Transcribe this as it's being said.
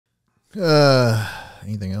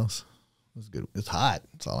Anything else? It was good. It's hot.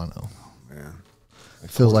 That's all I know. Oh, man. It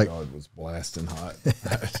feels like it was blasting hot.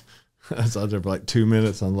 I was out there for like 2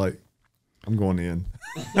 minutes. I'm like, I'm going in.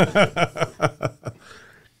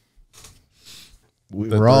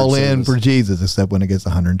 We're all in for Jesus, except when it gets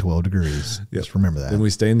 112 degrees. Yep. Just remember that. Then we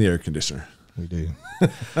stay in the air conditioner. We do.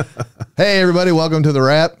 Hey, everybody. Welcome to The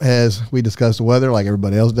Wrap. As we discuss the weather like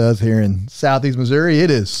everybody else does here in Southeast Missouri,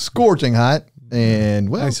 it is scorching hot and,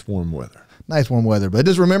 well, Nice warm weather. Nice warm weather. But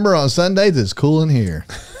just remember, on Sundays, it's cool in here.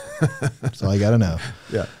 That's all you got to know.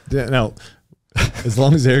 Yeah. Now, as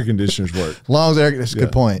long as the air conditioners work. As long as the air conditioners,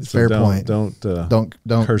 good point. So Fair point. Don't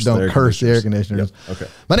curse the air conditioners. Yep.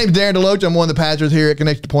 Okay. My name is Darren DeLoach. I'm one of the pastors here at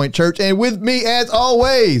Connection Point Church, and with me, as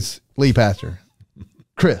always, lead pastor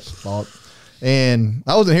Chris Fault. And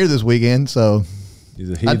I wasn't here this weekend, so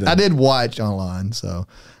I did watch online. So,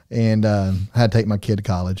 and I had to take my kid to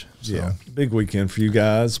college. So. Yeah, big weekend for you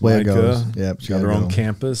guys. Way it Micah, goes. Yep, she got her own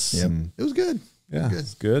campus. Yep. And it was good. Yeah,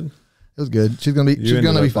 it's good. It was good. She's gonna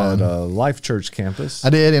be fun. At Life Church campus.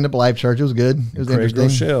 I did end up at Life Church. It was good. It was Craig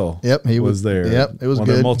interesting. Rochelle. Yep, he was there. Yep, it was one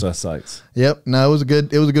good. Of their multi-sites. Yep. No, it was a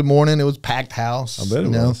good morning. It was packed house. I bet it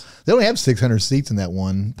was. They only have 600 seats in that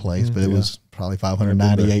one place, but it was probably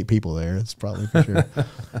 598 people there. It's probably for sure.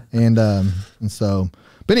 and so,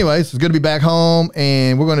 but anyways, it's good to be back home,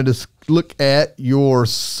 and we're going to just look at your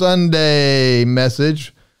Sunday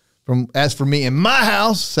message from As For Me in My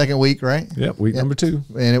House, second week, right? Yep, week number 2.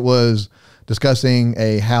 And it was discussing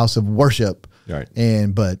a house of worship. Right.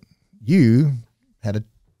 But you had a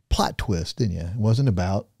plot twist, didn't you? It wasn't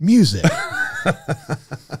about music.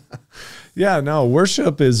 Yeah, no,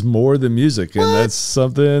 worship is more than music, and that's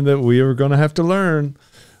something that we are going to have to learn.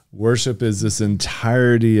 Worship is this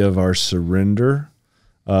entirety of our surrender.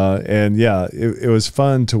 And yeah, it was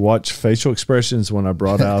fun to watch facial expressions when I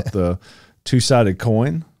brought out the two-sided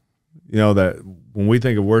coin. You know, that when we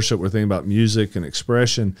think of worship, we're thinking about music and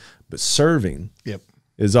expression, but serving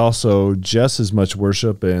is also just as much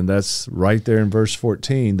worship, and that's right there in verse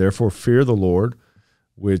 14. Therefore, fear the Lord,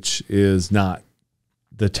 which is not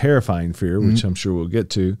the terrifying fear, which I'm sure we'll get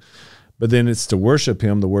to, but then it's to worship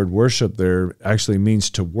him. The word worship there actually means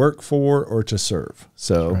to work for or to serve.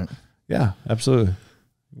 So, yeah, absolutely.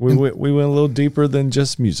 We went a little deeper than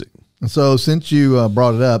just music. So since you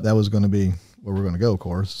brought it up, that was going to be where we're going to go, of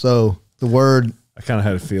course. So the word... I kind of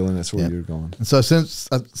had a feeling that's where you were going. And so since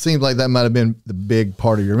it seems like that might have been the big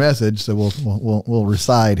part of your message, so we'll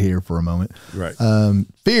reside here for a moment. Right.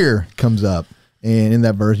 Fear comes up, and in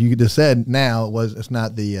that verse, you just said now it's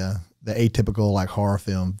not the atypical like horror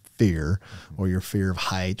film fear or your fear of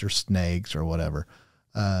heights or snakes or whatever.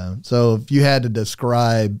 So if you had to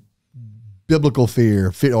describe biblical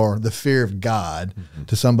fear or the fear of God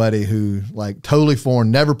to somebody who like totally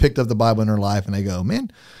foreign, never picked up the Bible in their life, and they go,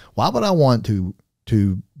 man, why would I want to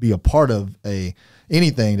be a part of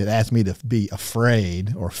anything that asks me to be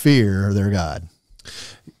afraid or fear their God?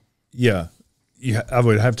 Yeah. I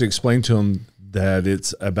would have to explain to them that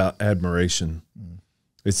it's about admiration.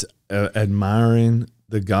 It's admiring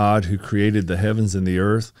the God who created the heavens and the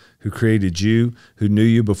earth, who created you, who knew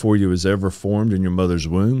you before you was ever formed in your mother's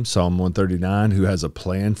womb, Psalm 139, who has a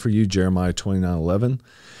plan for you, Jeremiah 29:11.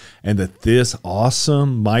 And that this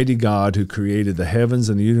awesome, mighty God who created the heavens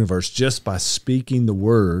and the universe just by speaking the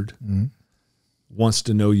word wants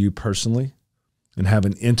to know you personally and have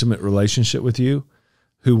an intimate relationship with you,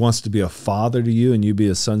 who wants to be a father to you and you be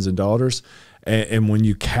his sons and daughters. And when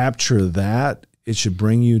you capture that, it should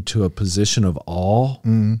bring you to a position of awe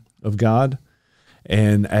of God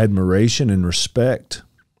and admiration and respect.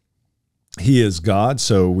 He is God,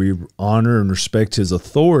 so we honor and respect his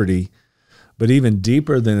authority. But even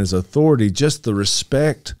deeper than his authority, just the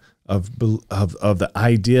respect of the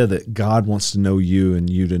idea that God wants to know you and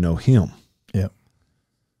you to know him. Yeah.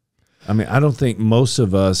 I mean, I don't think most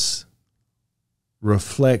of us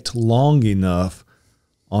reflect long enough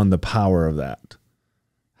on the power of that.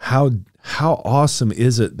 How awesome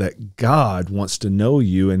is it that God wants to know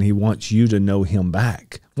you and he wants you to know him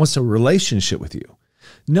back, wants a relationship with you.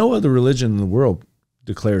 No other religion in the world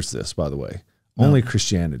declares this, by the way, only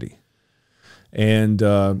Christianity. And,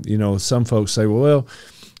 some folks say, well,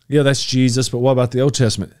 yeah, that's Jesus, but what about the Old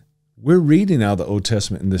Testament? We're reading out of the Old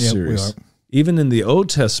Testament in this series. Even in the Old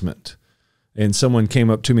Testament, and someone came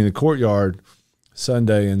up to me in the courtyard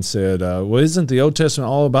Sunday and said, well, isn't the Old Testament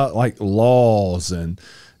all about like laws and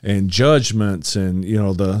judgments and,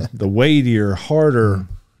 the weightier, harder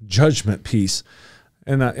judgment piece?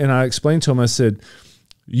 And I explained to him, I said,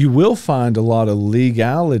 you will find a lot of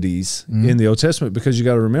legalities in the Old Testament because you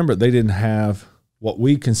got to remember they didn't have what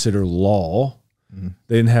we consider law.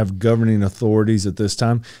 They didn't have governing authorities at this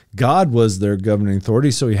time. God was their governing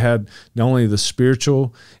authority, so he had not only the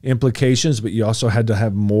spiritual implications, but you also had to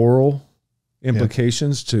have moral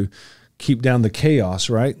implications to keep down the chaos,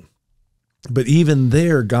 right? But even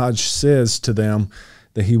there, God says to them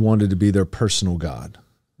that he wanted to be their personal God.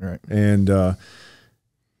 Right. And to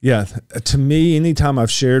me, anytime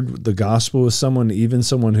I've shared the gospel with someone, even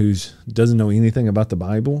someone who doesn't know anything about the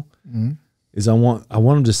Bible, is I want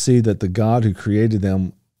them to see that the God who created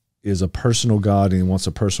them is a personal God, and he wants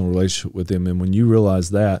a personal relationship with him. And when you realize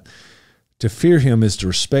that, to fear him is to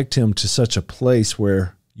respect him to such a place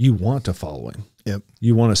where you want to follow him. Yep.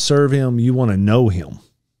 You want to serve him. You want to know him.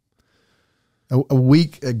 A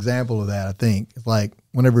weak example of that, I think, is like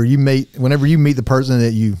whenever you meet the person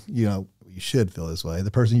that you should feel this way, the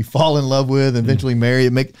person you fall in love with and eventually marry,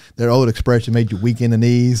 it make their old expression made you weak in the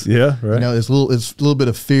knees. Yeah, right. It's a little bit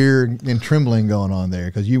of fear and trembling going on there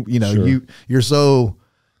because you're so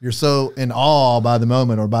in awe by the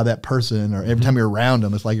moment or by that person, or every time you're around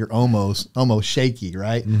them, it's like you're almost shaky,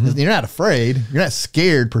 right? You're not afraid, you're not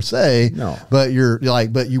scared per se, no, but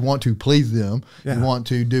but you want to please them. You want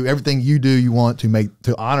to do everything you do. You want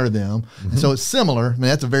to honor them. And so it's similar. I mean,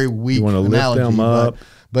 that's a very weak you want to analogy, lift them up.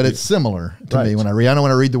 But it's similar to me when I read. I know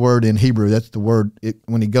when I read the word in Hebrew, that's the word.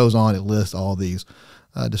 When he goes on, it lists all these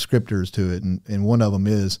descriptors to it, and one of them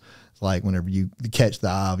is like whenever you catch the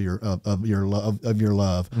eye of your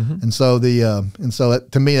love, and so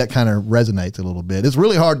to me that kind of resonates a little bit. It's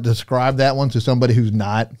really hard to describe that one to somebody who's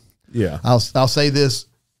not. Yeah, I'll say this.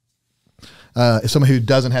 Somebody who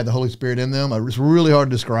doesn't have the Holy Spirit in them, it's really hard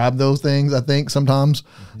to describe those things. I think sometimes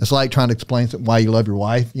it's like trying to explain why you love your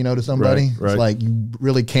wife, to somebody. Right. It's like you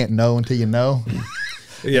really can't know until you know.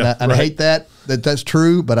 Yeah, and I hate that's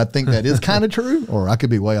true, but I think that is kind of true, or I could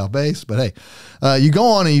be way off base. But hey, you go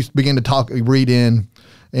on and you begin to read in,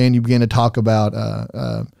 and you begin to talk about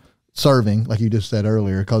serving, like you just said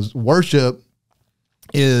earlier, because worship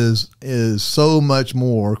is so much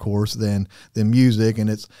more, of course, than music, and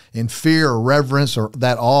it's in fear or reverence or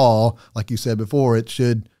that awe, like you said before. It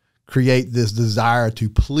should create this desire to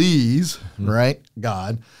please, right,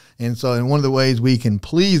 God. And so, one of the ways we can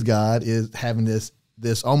please God is having this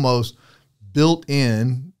almost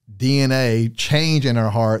built-in DNA change in our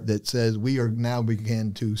heart that says we are now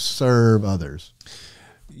begin to serve others.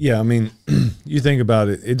 Yeah, I mean, you think about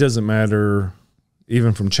it. It doesn't matter.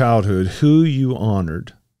 Even from childhood, who you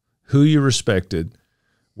honored, who you respected,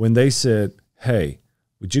 when they said, hey,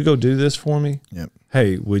 would you go do this for me? Yep.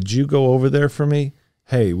 Hey, would you go over there for me?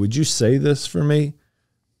 Hey, would you say this for me?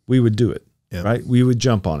 We would do it, right? We would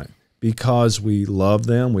jump on it because we loved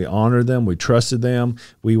them, we honored them, we trusted them,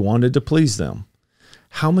 we wanted to please them.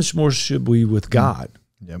 How much more should we with God?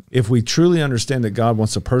 Yep. If we truly understand that God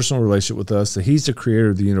wants a personal relationship with us, that he's the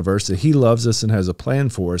creator of the universe, that he loves us and has a plan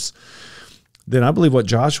for us, then I believe what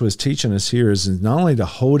Joshua is teaching us here is not only to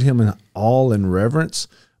hold him in awe and reverence,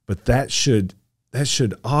 but that should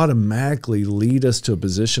automatically lead us to a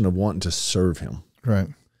position of wanting to serve him. Right.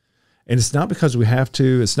 And it's not because we have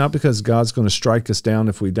to. It's not because God's going to strike us down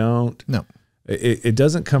if we don't. No. It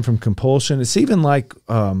doesn't come from compulsion. It's even like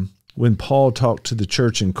when Paul talked to the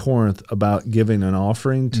church in Corinth about giving an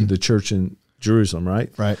offering to the church in Jerusalem,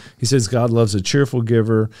 right? Right. He says God loves a cheerful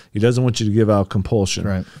giver. He doesn't want you to give out compulsion.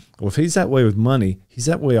 Right. Well, if he's that way with money, he's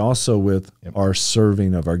that way also with our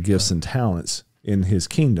serving of our gifts and talents in his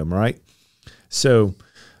kingdom, right? So,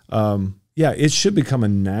 it should become a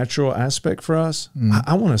natural aspect for us.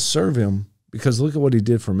 I want to serve him because look at what he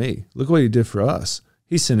did for me. Look what he did for us.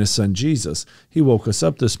 He sent his son Jesus. He woke us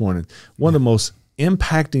up this morning. One of the most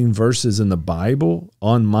impacting verses in the Bible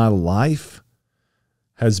on my life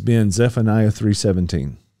has been Zephaniah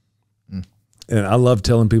 3:17. And I love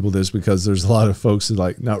telling people this because there's a lot of folks who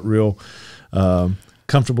not real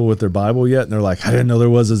comfortable with their Bible yet. And they're like, I didn't know there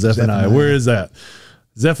was a Zephaniah. Where is that?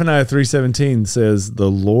 Zephaniah 3:17 says,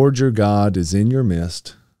 the Lord your God is in your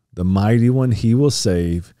midst. The mighty one he will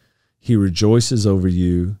save. He rejoices over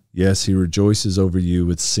you. Yes, he rejoices over you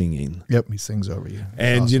with singing. Yep, he sings over you.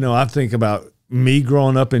 That's and, awesome. I think about me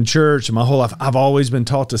growing up in church and my whole life, I've always been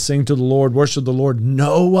taught to sing to the Lord, worship the Lord.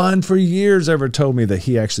 No one for years ever told me that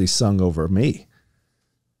he actually sung over me.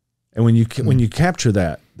 And when you capture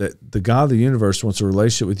that the God of the universe wants a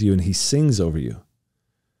relationship with you and he sings over you,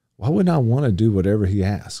 why wouldn't I want to do whatever he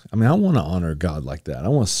asks? I mean, I want to honor God like that. I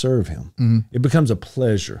want to serve him. It becomes a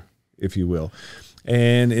pleasure, if you will.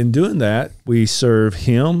 And in doing that, we serve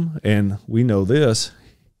him, and we know this.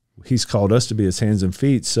 He's called us to be his hands and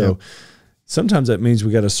feet. So sometimes that means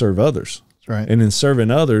we got to serve others. That's right. And in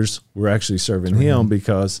serving others, we're actually serving him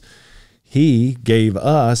because he gave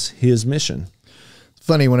us his mission.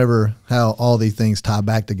 funny whenever how all these things tie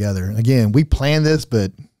back together. And again, we plan this,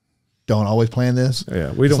 but don't always plan this.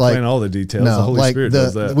 Yeah, we don't plan all the details. No, the Holy Spirit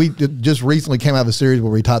does that. We just recently came out of a series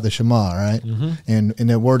where we taught the Shema, right? And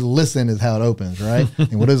the word listen is how it opens, right?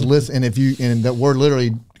 And what is listen? And that word literally,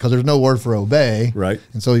 because there's no word for obey, right?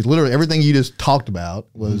 And so he's literally everything you just talked about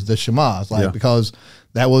was the Shema. It's like because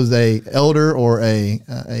that was a elder or a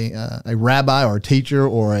rabbi or a teacher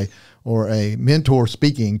or a mentor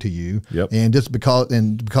speaking to you, and just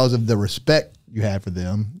because of the respect you have for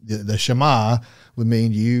them, the Shema would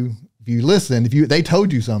mean if you listen, they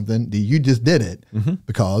told you something, you just did it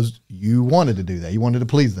because you wanted to do that. You wanted to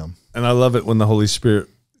please them. And I love it when the Holy Spirit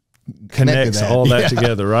connects all that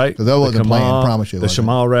together, right? So that wasn't planned, promise you. The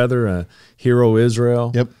Shema, rather, Hear, O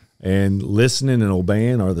Israel. Yep. And listening and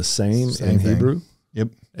obeying are the same in thing. Hebrew. Yep.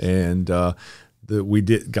 And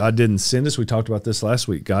God didn't send us. We talked about this last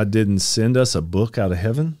week. God didn't send us a book out of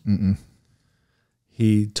heaven.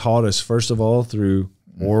 He taught us, first of all, through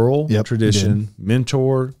oral tradition,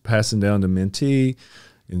 mentor, passing down to mentee,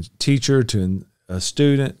 and teacher to a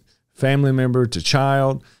student, family member to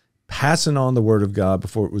child, passing on the word of God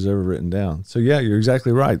before it was ever written down. So yeah, you're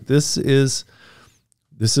exactly right. This is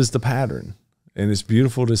the pattern, and it's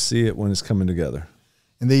beautiful to see it when it's coming together.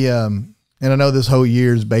 And and I know this whole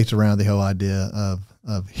year is based around the whole idea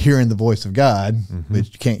of hearing the voice of God,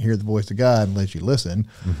 but you can't hear the voice of God unless you listen,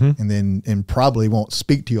 and probably won't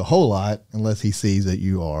speak to you a whole lot unless he sees that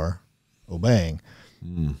you are obeying.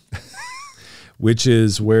 Which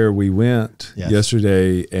is where we went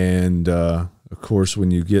yesterday, and of course, when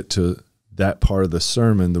you get to that part of the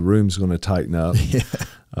sermon, the room's going to tighten up.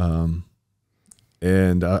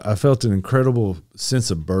 And I felt an incredible sense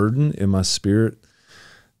of burden in my spirit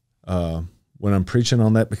when I'm preaching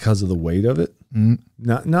on that because of the weight of it.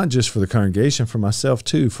 Not just for the congregation, for myself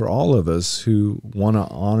too, for all of us who want to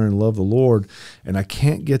honor and love the Lord. And I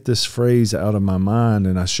can't get this phrase out of my mind,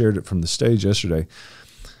 and I shared it from the stage yesterday.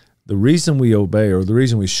 The reason we obey, or the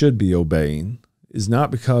reason we should be obeying, is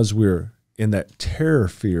not because we're in that terror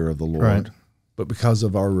fear of the Lord, but because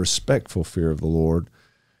of our respectful fear of the Lord.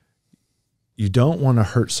 You don't want to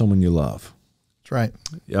hurt someone you love. Right.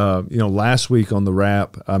 Last week on the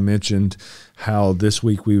wrap, I mentioned how this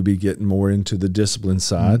week we would be getting more into the discipline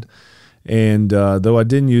side. And though I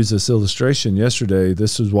didn't use this illustration yesterday,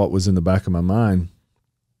 this is what was in the back of my mind.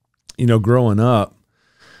 Growing up,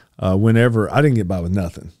 whenever I didn't get by with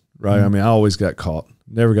nothing, right? I mean, I always got caught.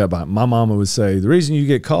 Never got by. My mama would say, the reason you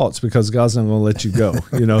get caught is because God's not going to let you go.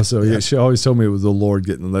 So she always told me it was the Lord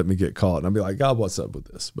let me get caught. And I'd be like, God, what's up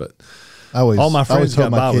with this? But all my friends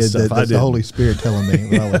got by with stuff. That's the Holy Spirit telling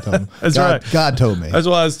me. I always tell them. That's right. God told me. That's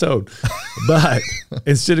what I was told. But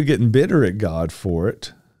instead of getting bitter at God for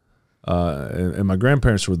it, and my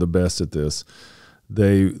grandparents were the best at this,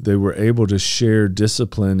 they were able to share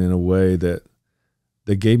discipline in a way that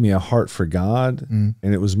they gave me a heart for God, and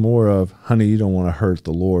it was more of, honey, you don't want to hurt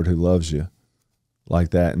the Lord who loves you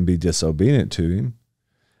like that and be disobedient to him.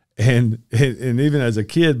 And even as a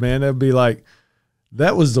kid, man, that'd be like,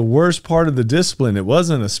 that was the worst part of the discipline. It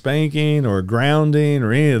wasn't a spanking or a grounding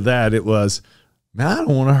or any of that. It was, man, I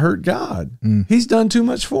don't want to hurt God. He's done too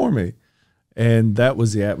much for me. And that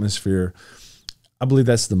was the atmosphere. I believe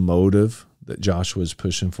that's the motive that Joshua is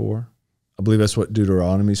pushing for. I believe that's what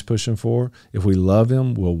Deuteronomy is pushing for. If we love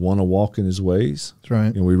him, we'll want to walk in his ways. That's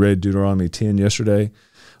right. And we read Deuteronomy 10 yesterday.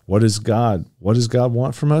 What does God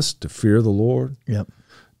want from us? To fear the Lord. Yep.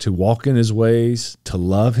 To walk in his ways, to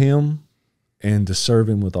love him, and to serve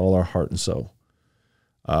him with all our heart and soul.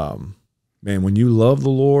 Man, when you love the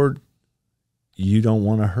Lord, you don't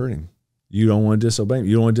want to hurt him. You don't want to disobey him.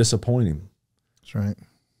 You don't want to disappoint him. That's right.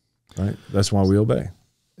 Right? That's why we obey.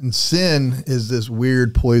 And sin is this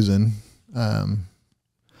weird poison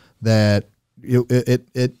that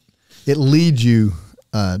it leads you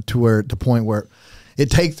to point where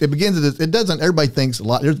everybody thinks a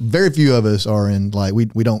lot. There's very few of us are in, like, we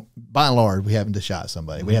don't, by and large, we haven't just shot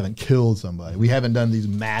somebody. We haven't killed somebody. We haven't done these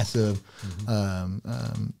massive,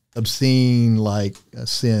 obscene,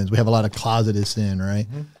 sins. We have a lot of closeted sin, right?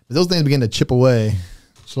 But those things begin to chip away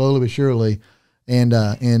slowly but surely. And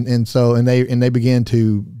they begin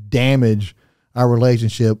to damage our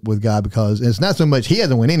relationship with God, because it's not so much he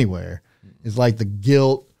hasn't went anywhere. It's like the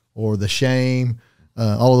guilt or the shame.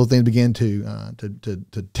 All of those things begin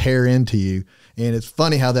to tear into you, and it's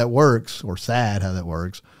funny how that works, or sad how that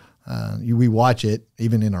works. We watch it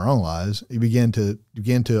even in our own lives. You begin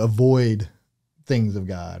to avoid things of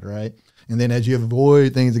God, right? And then as you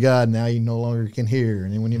avoid things of God, now you no longer can hear,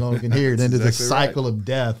 and then when you no longer can hear, then there's a cycle of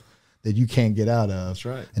death that you can't get out of. That's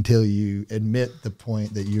right. Until you admit the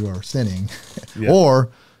point that you are sinning, or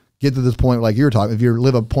get to this point, like you were talking, if you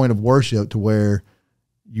live a point of worship to where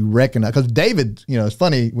you recognize, because David, it's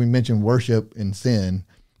funny we mentioned worship and sin,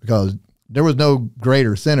 because there was no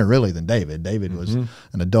greater sinner really than David. David was an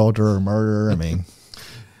adulterer, a murderer. I mean,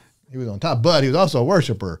 he was on top, but he was also a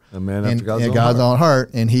worshiper. A man and after God's own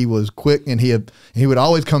heart. And he was quick, and he would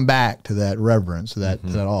always come back to that reverence, to that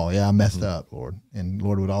I messed up, Lord. And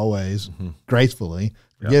Lord would always gracefully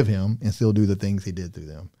forgive him and still do the things he did through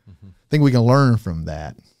them. I think we can learn from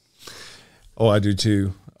that. Oh, I do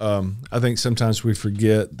too. I think sometimes we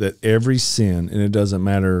forget that every sin, and it doesn't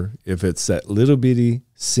matter if it's that little bitty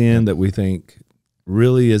sin that we think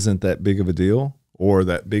really isn't that big of a deal, or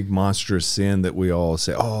that big monstrous sin that we all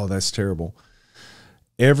say, oh, that's terrible.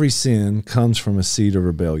 Every sin comes from a seed of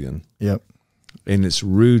rebellion. Yep. And it's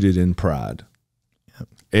rooted in pride. Yep.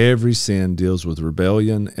 Every sin deals with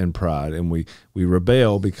rebellion and pride. And we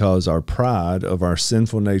rebel because our pride of our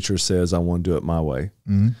sinful nature says, I want to do it my way.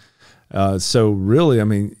 So really, I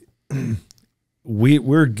mean,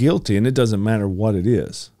 we're guilty, and it doesn't matter what it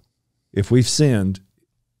is. If we've sinned,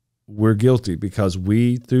 we're guilty because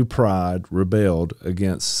we, through pride, rebelled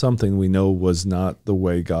against something we know was not the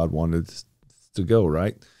way God wanted to go,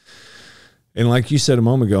 right? And like you said a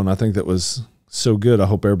moment ago, and I think that was so good, I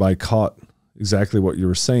hope everybody caught exactly what you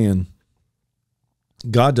were saying.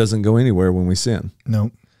 God doesn't go anywhere when we sin.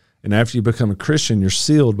 No. And after you become a Christian, you're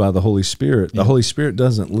sealed by the Holy Spirit. The Holy Spirit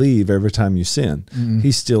doesn't leave every time you sin.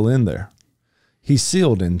 He's still in there. He's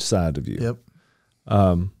sealed inside of you.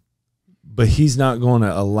 Yep. But he's not going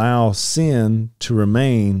to allow sin to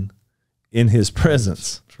remain in his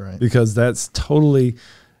presence. That's right. Because that's totally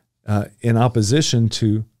in opposition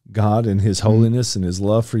to God and his holiness and his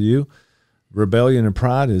love for you. Rebellion and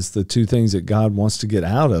pride is the two things that God wants to get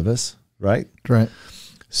out of us, right? Right.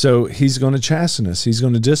 So he's going to chasten us. He's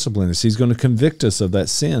going to discipline us. He's going to convict us of that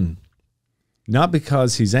sin. Not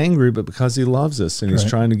because he's angry, but because he loves us, and he's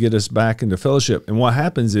trying to get us back into fellowship. And what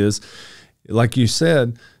happens is, like you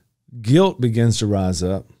said, guilt begins to rise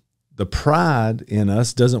up. The pride in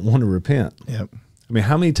us doesn't want to repent. Yep. I mean,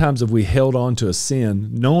 how many times have we held on to a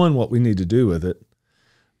sin knowing what we need to do with it,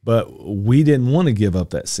 but we didn't want to give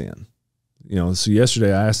up that sin? So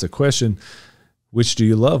yesterday I asked a question, which do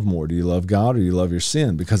you love more? Do you love God or do you love your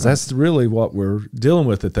sin? Because that's really what we're dealing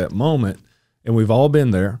with at that moment. And we've all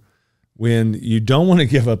been there when you don't want to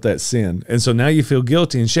give up that sin. And so now you feel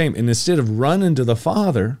guilty and shame. And instead of running to the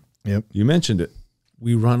Father, you mentioned it,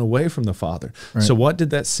 we run away from the Father. Right. So what did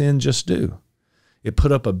that sin just do? It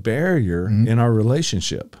put up a barrier in our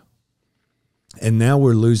relationship. And now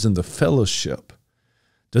we're losing the fellowship.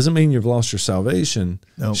 Doesn't mean you've lost your salvation.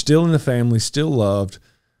 Nope. Still in the family, still loved,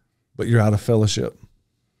 but you're out of fellowship.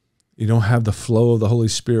 You don't have the flow of the Holy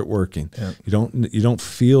Spirit working. Yep. You don't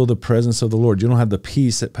feel the presence of the Lord. You don't have the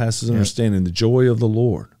peace that passes understanding, the joy of the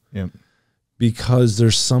Lord. Yep. Because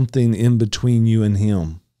there's something in between you and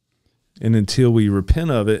him. And until we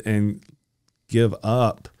repent of it and give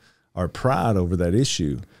up our pride over that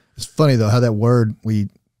issue. It's funny though how that word we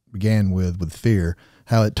began with fear,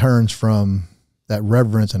 how it turns from that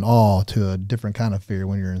reverence and awe to a different kind of fear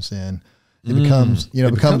when you're in sin. It becomes,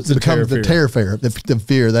 becomes the terror fear, the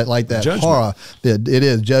fear that like that judgment. Horror. It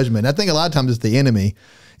is judgment. I think a lot of times it's the enemy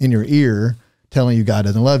in your ear telling you God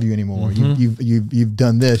doesn't love you anymore. You've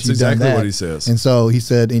done this. That's you've done exactly that. what he says. And so he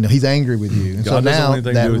said, he's angry with you. And God so now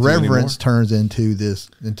that reverence you turns into this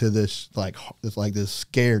like this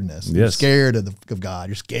scaredness. Yes. You're scared of God.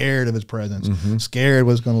 You're scared of his presence. Scared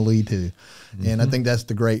what it's going to lead to. And I think that's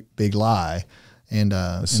the great big lie. And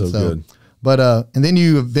that's so good. But and then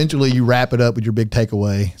you eventually wrap it up with your big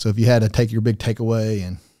takeaway. So if you had to take your big takeaway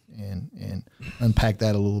and unpack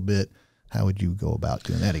that a little bit, how would you go about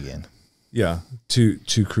doing that again? Yeah,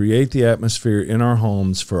 to create the atmosphere in our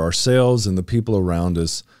homes for ourselves and the people around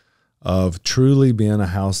us of truly being a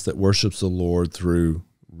house that worships the Lord through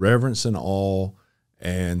reverence and awe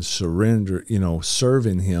and surrender,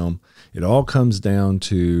 serving him. It all comes down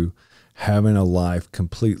to having a life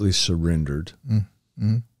completely surrendered.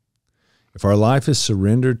 If our life is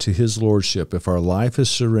surrendered to his lordship, if our life is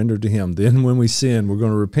surrendered to him, then when we sin, we're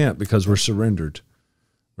going to repent because we're surrendered.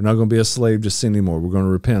 We're not going to be a slave to sin anymore. We're going to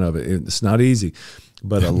repent of it. It's not easy,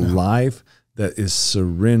 but a life that is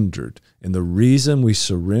surrendered. And the reason we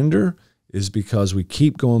surrender is because we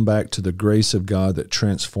keep going back to the grace of God that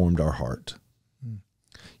transformed our heart.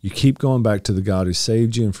 You keep going back to the God who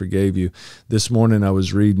saved you and forgave you. This morning I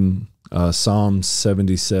was reading Psalm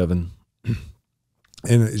 77.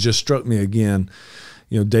 And it just struck me again,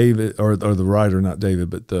 David, or the writer, not David,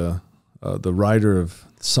 but the writer of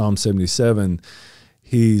Psalm 77,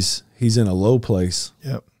 he's in a low place.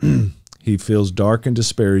 Yep. He feels dark and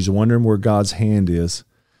despair. He's wondering where God's hand is.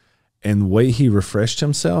 And the way he refreshed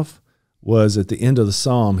himself was at the end of the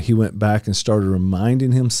psalm, he went back and started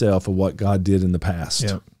reminding himself of what God did in the past.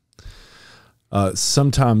 Yep.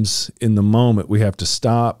 Sometimes in the moment, we have to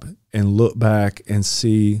stop and look back and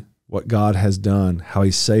see what God has done, how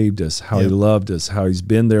he saved us, how he loved us, how he's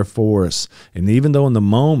been there for us. And even though in the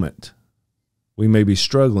moment we may be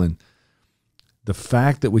struggling, the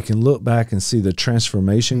fact that we can look back and see the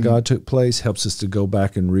transformation God took place helps us to go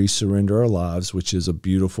back and re-surrender our lives, which is a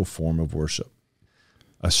beautiful form of worship.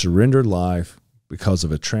 A surrendered life because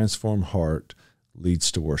of a transformed heart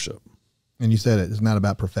leads to worship. And you said it's not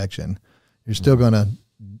about perfection. You're still going to,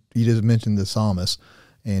 you just mentioned the psalmist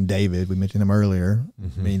and David, we mentioned him earlier.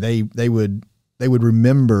 I mean, they would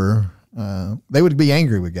remember, they would be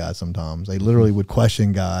angry with God sometimes. They literally would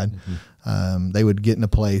question God. They would get in a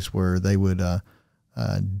place where they would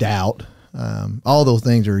doubt. All those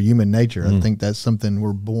things are human nature. I think that's something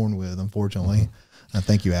we're born with, unfortunately.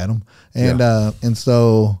 Thank you, Adam. And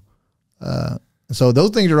so those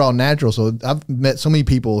things are all natural. So I've met so many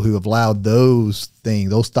people who have allowed those things,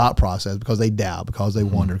 those thought process, because they doubt, because they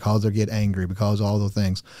wonder, because they get angry, because all those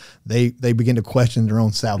things, they begin to question their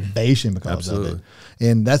own salvation because of it.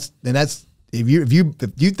 And that's if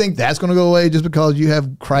you think that's going to go away just because you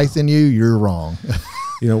have Christ in you, you're wrong.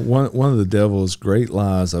 You know, one of the devil's great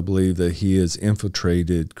lies, I believe, that he has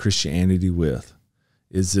infiltrated Christianity with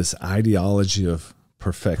is this ideology of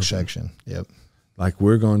perfection. Yep. Like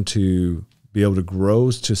we're going to be able to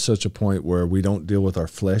grow to such a point where we don't deal with our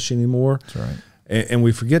flesh anymore. That's right. And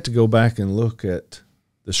we forget to go back and look at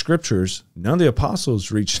the scriptures. None of the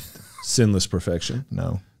apostles reached sinless perfection.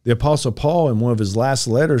 No. The apostle Paul, in one of his last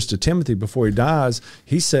letters to Timothy before he dies,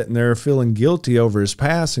 he's sitting there feeling guilty over his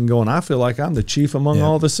past and going, I feel like I'm the chief among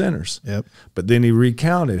all the sinners. Yep. But then he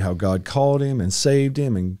recounted how God called him and saved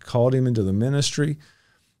him and called him into the ministry.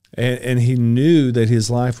 And he knew that his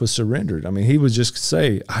life was surrendered. I mean, he would just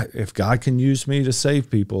say, if God can use me to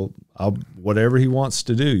save people, whatever he wants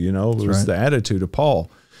to do, you know, it was the attitude of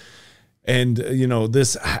Paul. And, you know,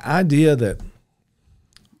 this idea that,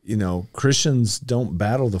 you know, Christians don't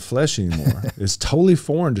battle the flesh anymore is totally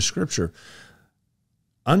foreign to Scripture.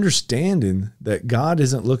 Understanding that God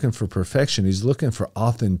isn't looking for perfection, he's looking for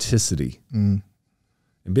authenticity. And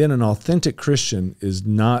being an authentic Christian is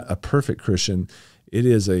not a perfect Christian. It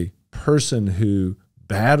is a person who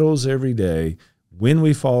battles every day. When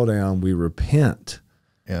we fall down, we repent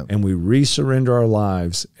and we re-surrender our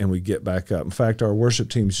lives and we get back up. In fact, our worship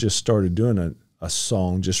teams just started doing a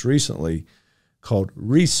song just recently called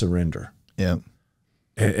Re-Surrender. Yeah.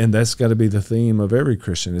 And that's got to be the theme of every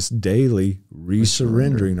Christian. It's daily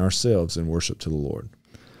re-surrendering ourselves in worship to the Lord.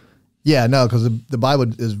 Yeah, no, because the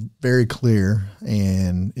Bible is very clear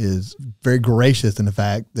and is very gracious in the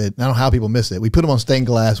fact that, I don't know how people miss it. We put them on stained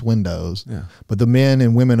glass windows, but the men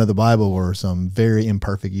and women of the Bible were some very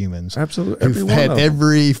imperfect humans. Absolutely. Who've had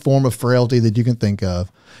every form of frailty that you can think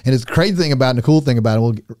of. And it's the crazy thing about, and the cool thing about it,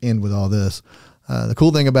 we'll end with all this, the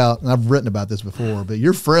cool thing about, and I've written about this before, but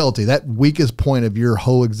your frailty, that weakest point of your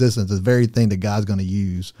whole existence, is the very thing that God's going to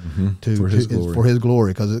use for His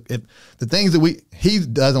glory. Because the things that He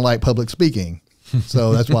doesn't like public speaking,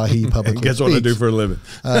 so that's why He publicly guess speaks. what I do for a living.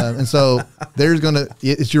 And so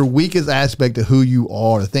it's your weakest aspect of who you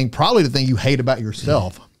are. Probably the thing you hate about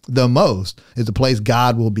yourself the most is the place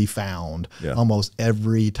God will be found almost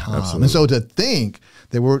every time. Absolutely. And so to think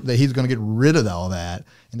that He's going to get rid of all that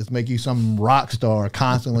and just make you some rock star,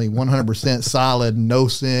 constantly 100% solid, no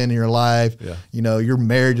sin in your life. Yeah. You know, your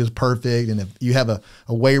marriage is perfect, and if you have a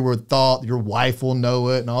wayward thought, your wife will know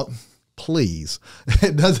it and all. Please,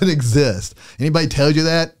 it doesn't exist. Anybody tells you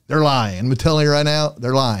that, they're lying. I'm telling you right now,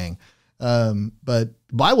 they're lying. But the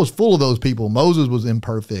Bible's full of those people. Moses was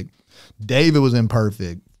imperfect. David was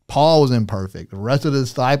imperfect. Paul was imperfect. The rest of the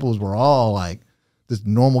disciples were all like just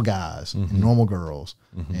normal guys, normal girls,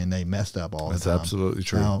 and they messed up all the time. That's absolutely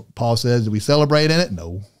true. Now, Paul says, do we celebrate in it?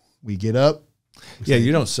 No. We get up.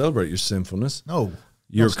 You don't celebrate your sinfulness. No.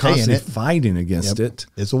 You're constantly fighting against it.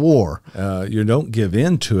 It's a war. You don't give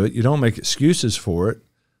in to it. You don't make excuses for it,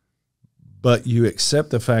 but you accept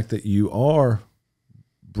the fact that you are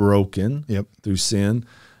broken through sin,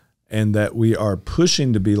 and that we are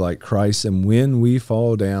pushing to be like Christ. And when we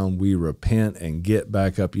fall down, we repent and get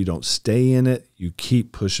back up. You don't stay in it. You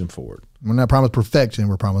keep pushing forward. We're not promised perfection.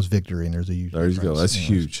 We're promised victory. And there's a huge difference. There you go. That's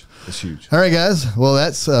huge. That's huge. All right, guys. Well,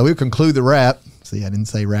 that's we'll conclude the wrap. See, I didn't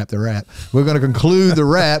say wrap the wrap. We're going to conclude the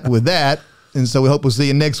wrap with that. And so we hope we'll see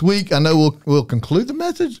you next week. I know we'll conclude the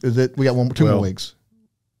message. Is it? We got two more weeks.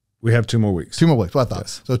 We have 2 more weeks. 2 more weeks. What I thought.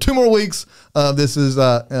 Yes. So 2 more weeks. This is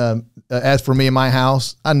as for me and my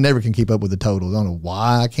house, I never can keep up with the totals. I don't know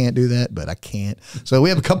why I can't do that, but I can't. So we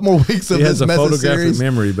have a couple more weeks of He this has a message photographic series.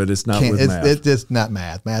 memory, but it's not with math. It's just not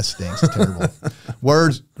math. Math stinks. It's terrible.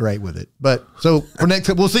 Words, great with it. But so for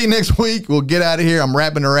next, we'll see you next week. We'll get out of here. I'm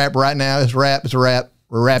rapping a rap right now. It's a wrap.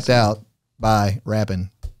 We're wrapped out. Bye.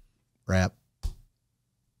 Rapping. Rap.